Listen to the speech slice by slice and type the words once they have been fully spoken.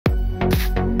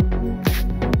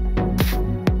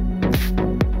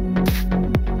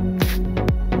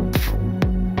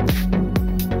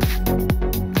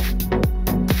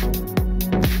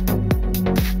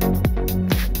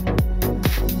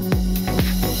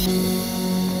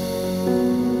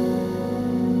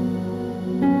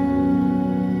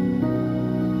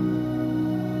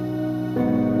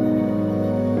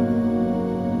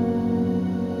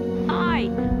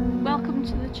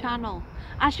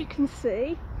as you can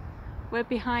see, we're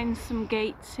behind some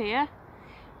gates here.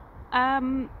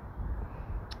 If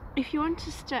you want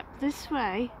to step this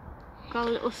way, got a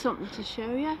little something to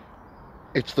show you.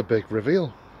 It's the big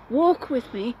reveal. Walk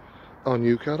with me. Our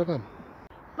new caravan.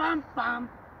 Bam, bam,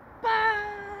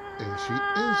 bam. Here she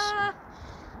is.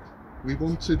 We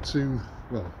wanted to,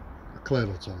 well, Claire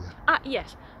will tell you.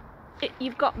 Yes,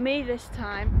 you've got me this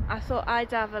time. I thought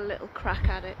I'd have a little crack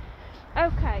at it.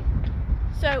 Okay,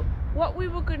 so what we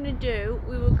were going to do,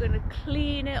 we were going to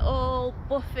clean it all,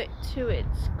 buff it to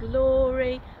its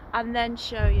glory, and then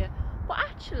show you. But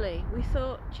actually, we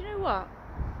thought, do you know what?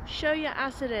 Show you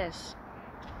as it is.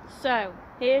 So,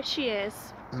 here she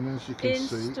is. And as you can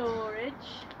see, in storage.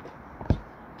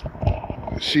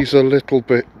 She's a little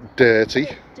bit dirty.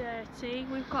 Dirty.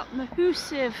 We've got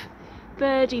mahoosive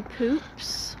birdie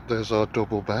poops. There's our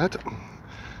double bed.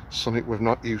 Something we're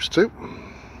not used to.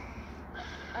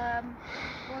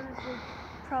 One of the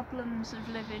problems of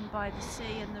living by the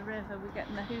sea and the river, we get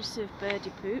mahoosive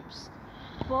birdie poops.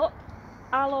 But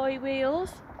alloy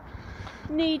wheels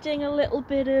needing a little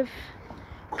bit of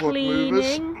Quad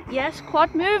cleaning. movers. Yes,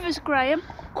 quad movers, Graham.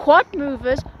 Quad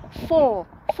movers, four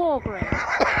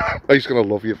Graham. He's gonna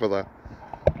love you for that.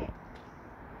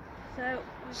 So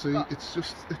see, it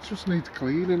just needs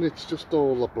cleaning. It's just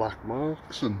all the black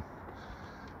marks and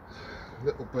a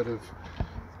little bit of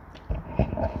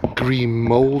green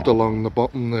mould along the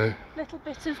bottom there. Little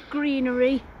bit of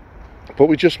greenery. But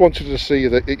we just wanted to see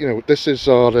that, you know, this is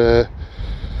our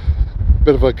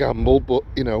bit of a gamble, but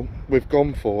you know, we've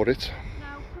gone for it.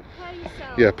 Now prepare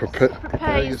yourselves. Yeah,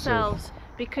 prepare yourselves,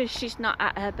 because she's not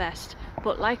at her best.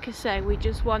 But like I say, we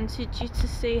just wanted you to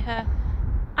see her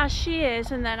as she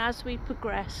is, and then as we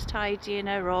progress, tidying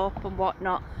her up and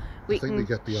whatnot, we can we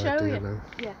get the show idea you. now.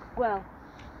 Yeah, well,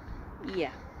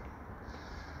 yeah.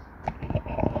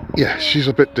 Yeah, she's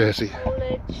a bit dirty.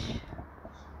 Foliage,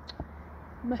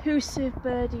 mahoosive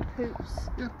birdie poops.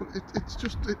 Yeah, but it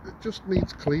just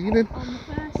needs cleaning. And the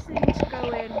first thing to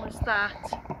go in was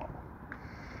that.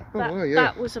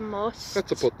 That was a must. Had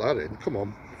to put that in, come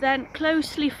on. Then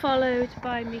closely followed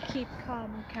by me Keep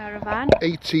Calm Caravan.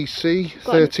 ATC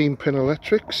 13-pin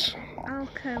electrics.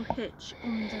 Alco hitch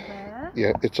under there.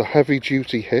 Yeah, it's a heavy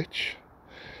duty hitch.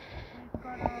 We've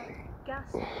got a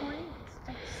gas point,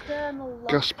 external locker.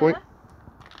 Gas point.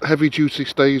 Heavy duty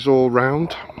stays all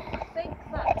round. I think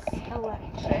that's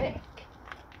electric.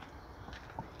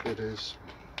 It is.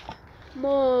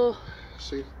 More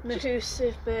See,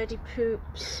 mahoosive birdie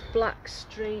poops, black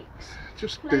streaks.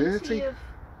 just Plenty dirty. of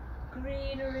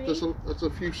greenery. There's a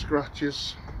few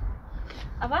scratches.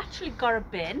 I've actually got a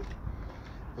bin.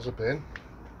 There's a bin.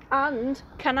 And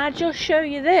can I just show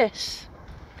you this?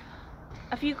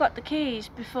 Have you got the keys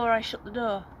before I shut the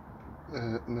door?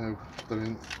 No, they're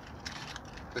in.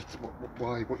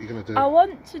 Why? What are you going to do? I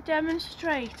want to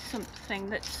demonstrate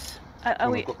something that's.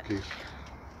 I've got the keys.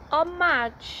 On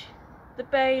Madge, the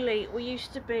Bailey, we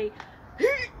used to be.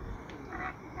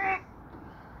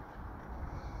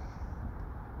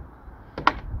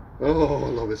 Oh, I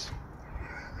love it.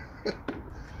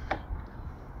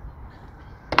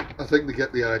 I think they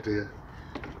get the idea.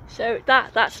 So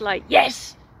that's like,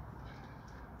 yes!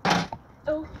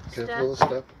 Oh, Careful step.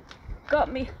 step. Got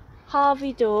me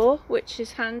Harvey door, which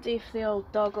is handy for the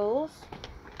old doggles.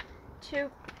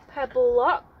 2 pebble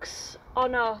locks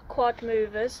on our quad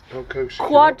movers. Okay,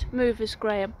 Quad movers,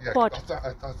 Graham. Yeah, Quad.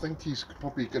 I think he's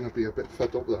probably going to be a bit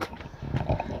fed up there.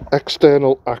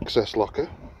 External access locker.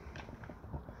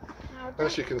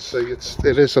 As you can see,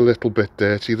 it is a little bit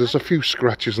dirty. There's a few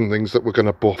scratches and things that we're going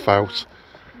to buff out.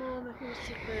 More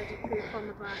mahoosive birdie poop on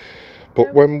the back.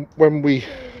 But when we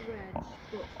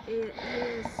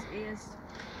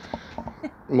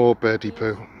more birdie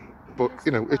poo. But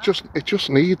you know, it just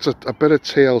needs a bit of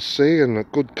TLC and a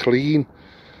good clean.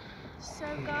 So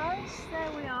guys,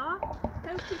 there we are.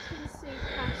 Hope you can see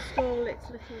past all its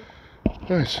little.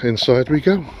 Right, inside we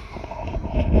go.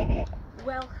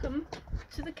 Welcome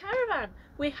to the caravan.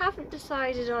 We haven't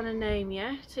decided on a name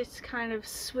yet. It's kind of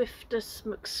Swiftus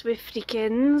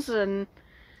McSwiftykins and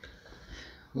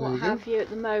what have you at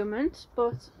the moment.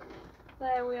 But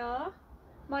there we are.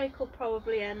 Michael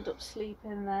probably end up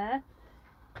sleeping there.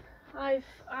 I've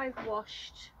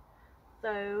washed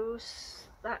those.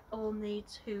 That all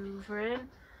needs hoovering.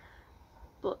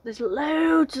 But there's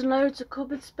loads and loads of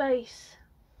cupboard space.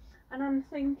 And I'm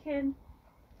thinking,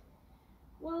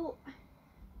 well,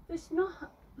 there's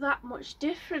not that much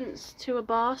difference to a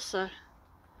Barca.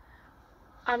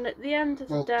 And at the end of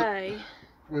the day,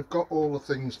 we've got all the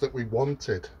things that we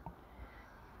wanted.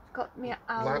 Got me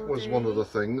Aldi. That was one of the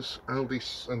things. Aldi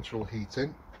central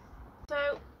heating.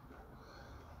 So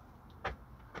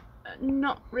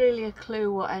not really a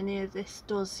clue what any of this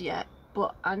does yet,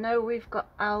 but I know we've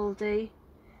got Aldi.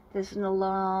 There's an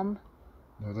alarm.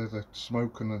 No, there's a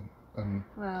smoke and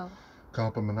Well,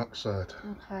 carbon monoxide.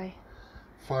 okay.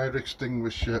 Fire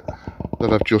extinguisher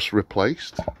that I've just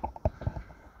replaced.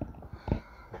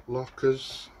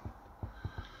 Lockers.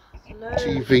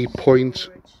 TV point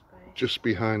just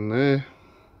behind there.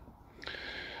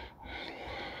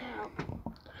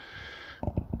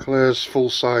 Claire's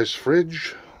full-size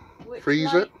fridge,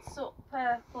 freezer. Lights up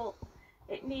purple.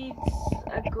 It needs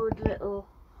a good little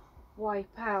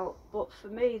wipe out, but for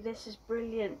me this is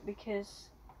brilliant because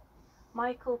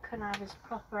Michael can have his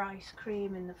proper ice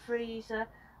cream in the freezer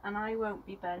and I won't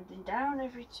be bending down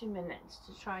every 2 minutes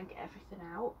to try and get everything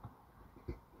out.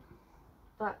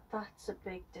 That's a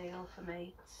big deal for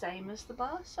me. Same as the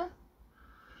Barca.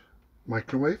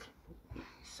 Microwave.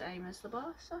 Same as the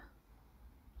Barca.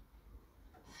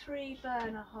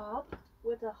 3-burner hob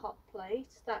with a hot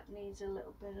plate. That needs a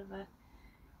little bit of a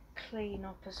clean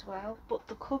up as well. But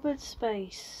the cupboard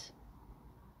space,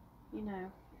 you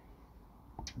know.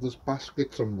 There's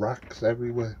baskets and racks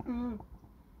everywhere. And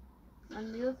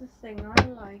the other thing I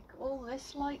like, all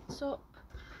this lights up.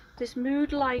 There's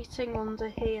mood lighting under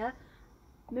here.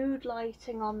 Mood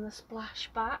lighting on the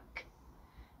splashback.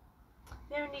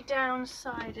 The only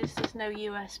downside is there's no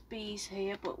USBs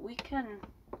here, but we can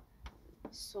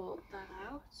sort that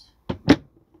out.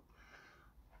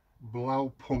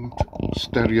 Blaupunkt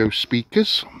stereo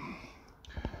speakers.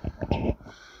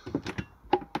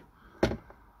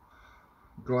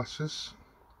 Glasses.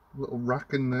 Little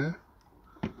rack in there.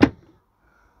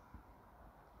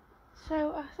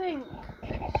 So I think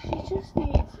she just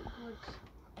needs a good...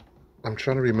 I'm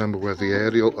trying to remember where the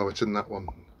aerial... Oh, it's in that one.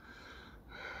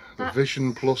 The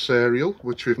Vision Plus aerial,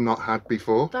 which we've not had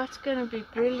before. That's going to be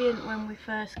brilliant when we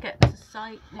first get to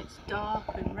site and it's dark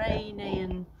and rainy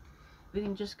and we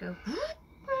can just go...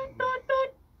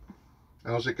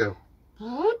 How's it go?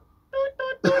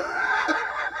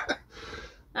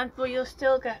 But you'll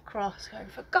still get cross going,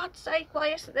 for God's sake, why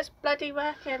isn't this bloody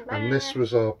working? And this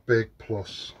was our big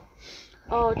plus.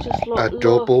 Oh, just look. A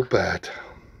double bed.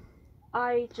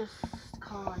 I just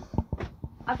can't.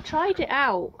 I've tried it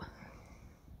out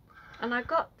and I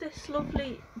got this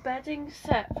lovely bedding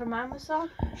set from Amazon.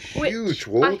 Huge which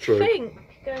wardrobe. I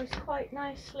think goes quite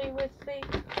nicely with the...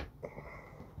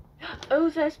 Oh,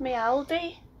 there's me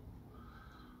Aldi.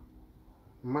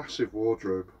 Massive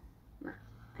wardrobe.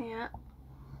 Yeah.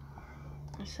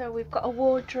 So we've got a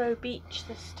wardrobe each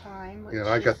this time. Yeah,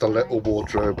 I got the little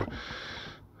wardrobe.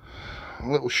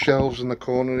 Little shelves in the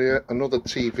corner here. Another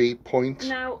TV point.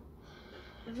 Now,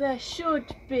 there should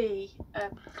be a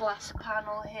glass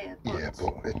panel here, but, yeah,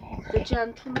 but the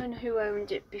gentleman who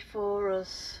owned it before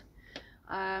us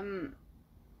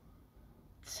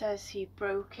says he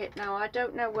broke it. Now, I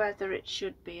don't know whether it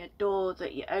should be a door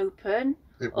that you open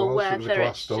or whether it was a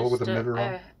glass door with a mirror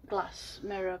on. Glass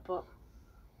mirror, but...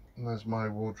 And there's my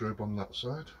wardrobe on that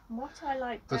side. What I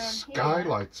like There's down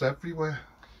skylights everywhere.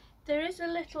 There is a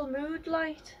little mood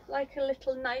light, like a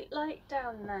little night light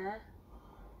down there.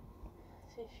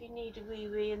 So if you need a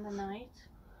wee in the night.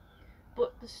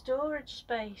 But the storage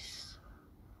space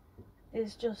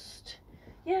is just...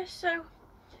 Yeah, so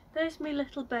there's my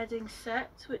little bedding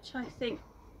set, which I think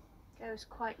goes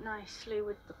quite nicely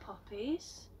with the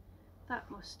poppies. That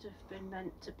must have been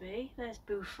meant to be. There's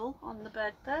Boofle on the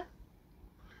bed there.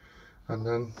 And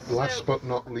then last but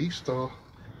not least, our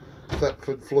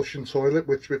Thetford flush and toilet,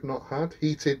 which we've not had.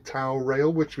 Heated towel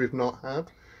rail, which we've not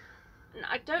had.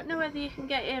 I don't know whether you can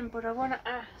get in, but I want to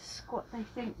ask what they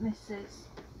think this is.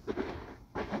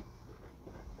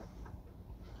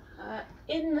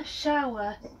 In the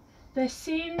shower, there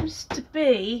seems to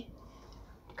be...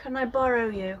 Can I borrow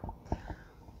you?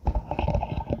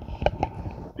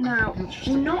 Now,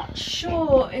 not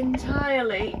sure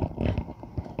entirely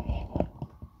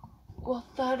what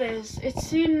that is. It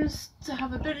seems to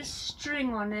have a bit of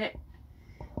string on it.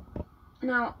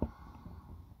 Now,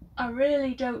 I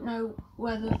really don't know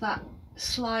whether that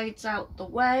slides out the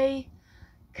way,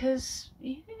 because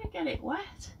you're going to get it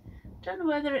wet. Don't know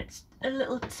whether it's a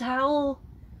little towel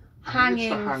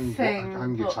hanging thing.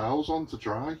 Hang your towels on to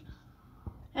dry.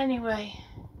 Anyway,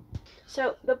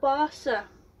 so the Barca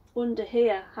under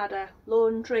here had a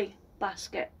laundry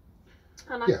basket,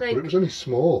 and I think, but it was only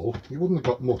small. You wouldn't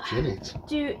have got much in it.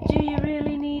 Do you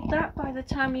really need that by the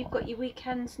time you've got your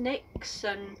weekend's nicks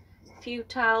and a few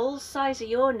towels? Size of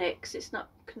your nicks, it's not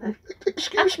gonna...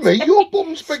 Excuse me, your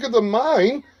bum's bigger than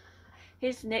mine.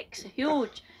 His nicks are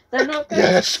huge. They're not going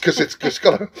yes, because it's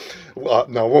got to... Well,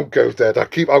 no, I won't go there. I'll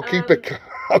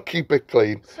keep it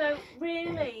clean. So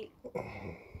really,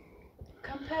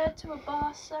 compared compared to a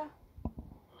Barca,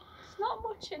 there's not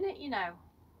much in it, you know.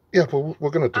 Yeah, but we're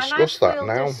going to discuss that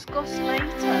now. Discuss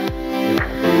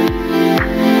later.